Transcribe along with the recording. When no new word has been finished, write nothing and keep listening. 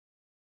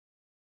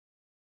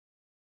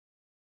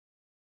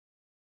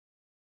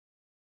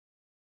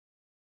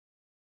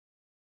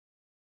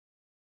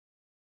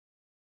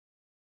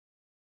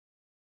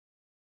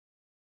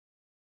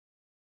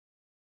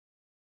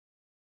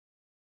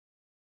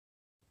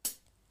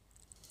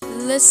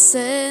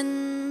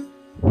Listen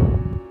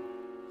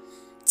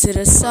to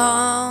the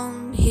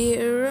song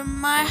here in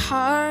my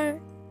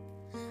heart,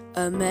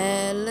 a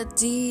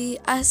melody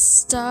I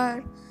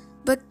start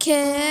but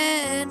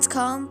can't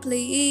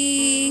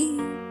complete.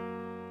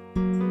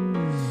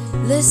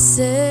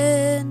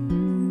 Listen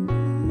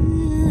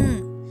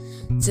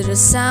to the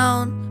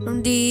sound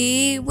from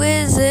deep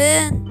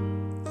within.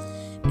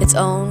 It's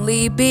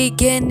only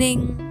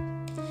beginning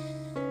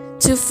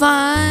to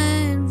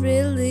find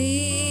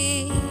release.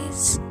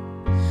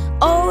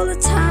 All the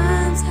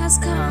times has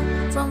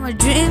come from our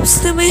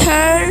dreams to be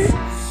heard.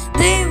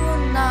 They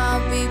will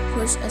not be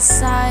pushed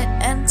aside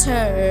and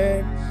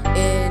turned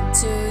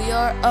into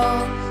your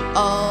own,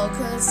 all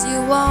cause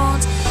you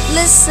won't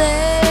listen.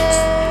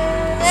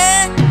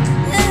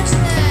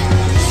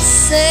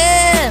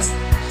 Listen,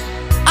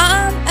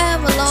 I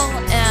am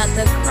alone at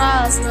the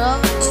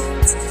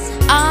crossroads.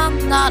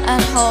 I'm not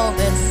at home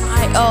in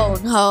my own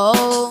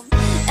home,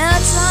 and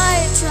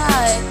I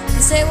try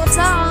to say what's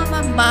on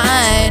my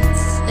mind.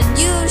 And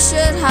you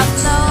should have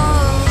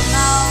known.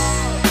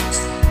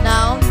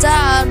 Now I'm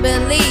done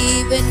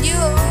believing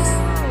you.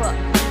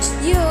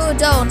 You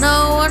don't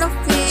know what I'm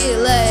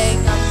feeling.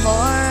 I'm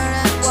more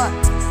than what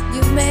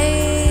you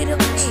made of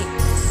me.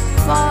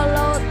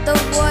 Follow the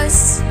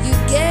voice you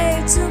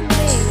gave to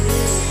me.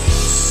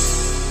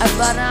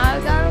 But I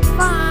gotta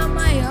find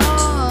my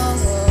own.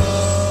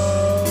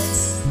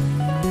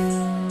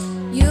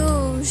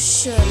 You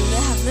should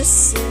have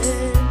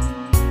listened.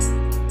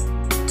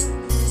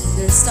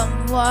 There's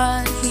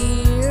someone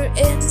here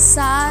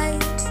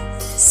inside,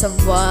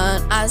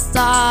 someone I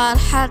thought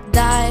had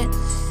died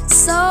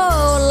so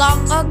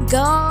long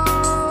ago.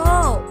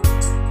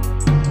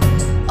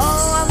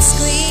 Oh, I'm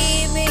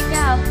screaming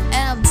out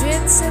and I'm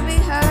dreams to be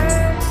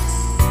heard.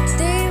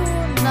 They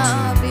will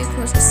not be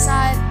pushed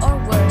aside or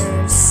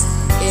worse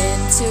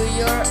into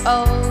your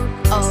own,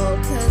 oh,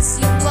 cause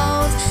you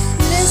won't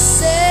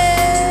listen.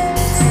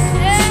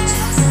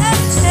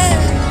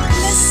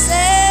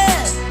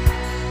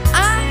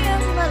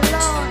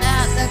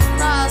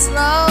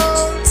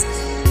 Crossroads.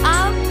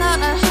 I'm not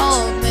at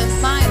home in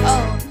my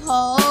own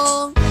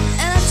home,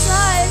 and I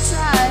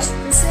try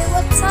to say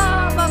what's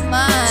on my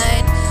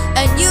mind.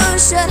 And you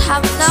should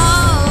have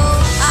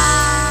known.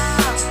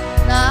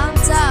 Now I'm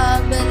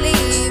done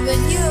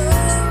believing you.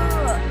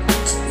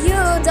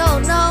 You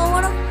don't know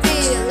what I'm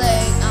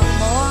feeling. I'm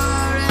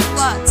more than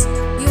what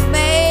you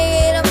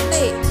made of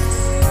me.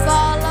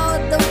 Follow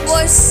the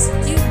voice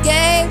you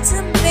gave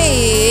to me.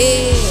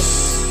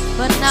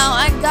 But now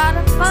I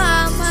gotta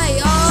find my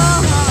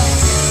own.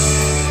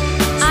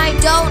 I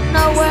don't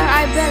know where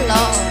I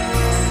belong,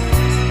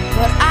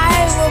 but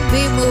I will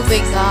be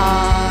moving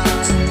on.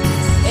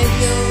 If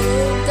you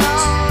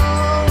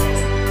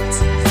don't,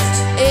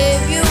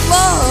 if you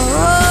won't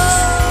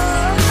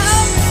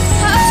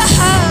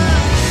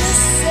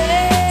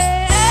listen,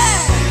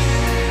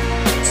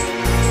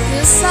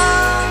 the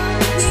song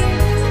in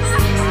my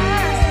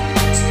heart,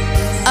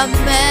 a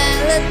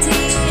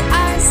melody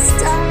I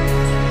start.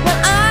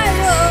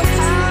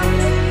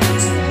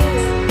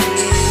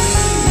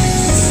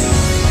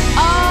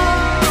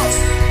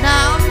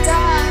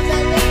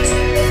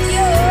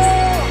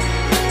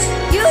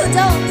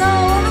 Don't know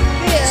what I'm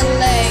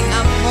feeling.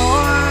 I'm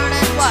more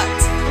than what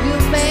you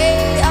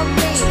made of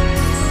me.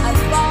 I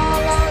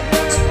followed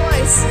the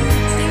voice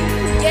you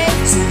gave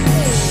to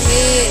me,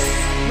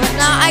 but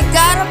now I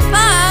gotta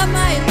find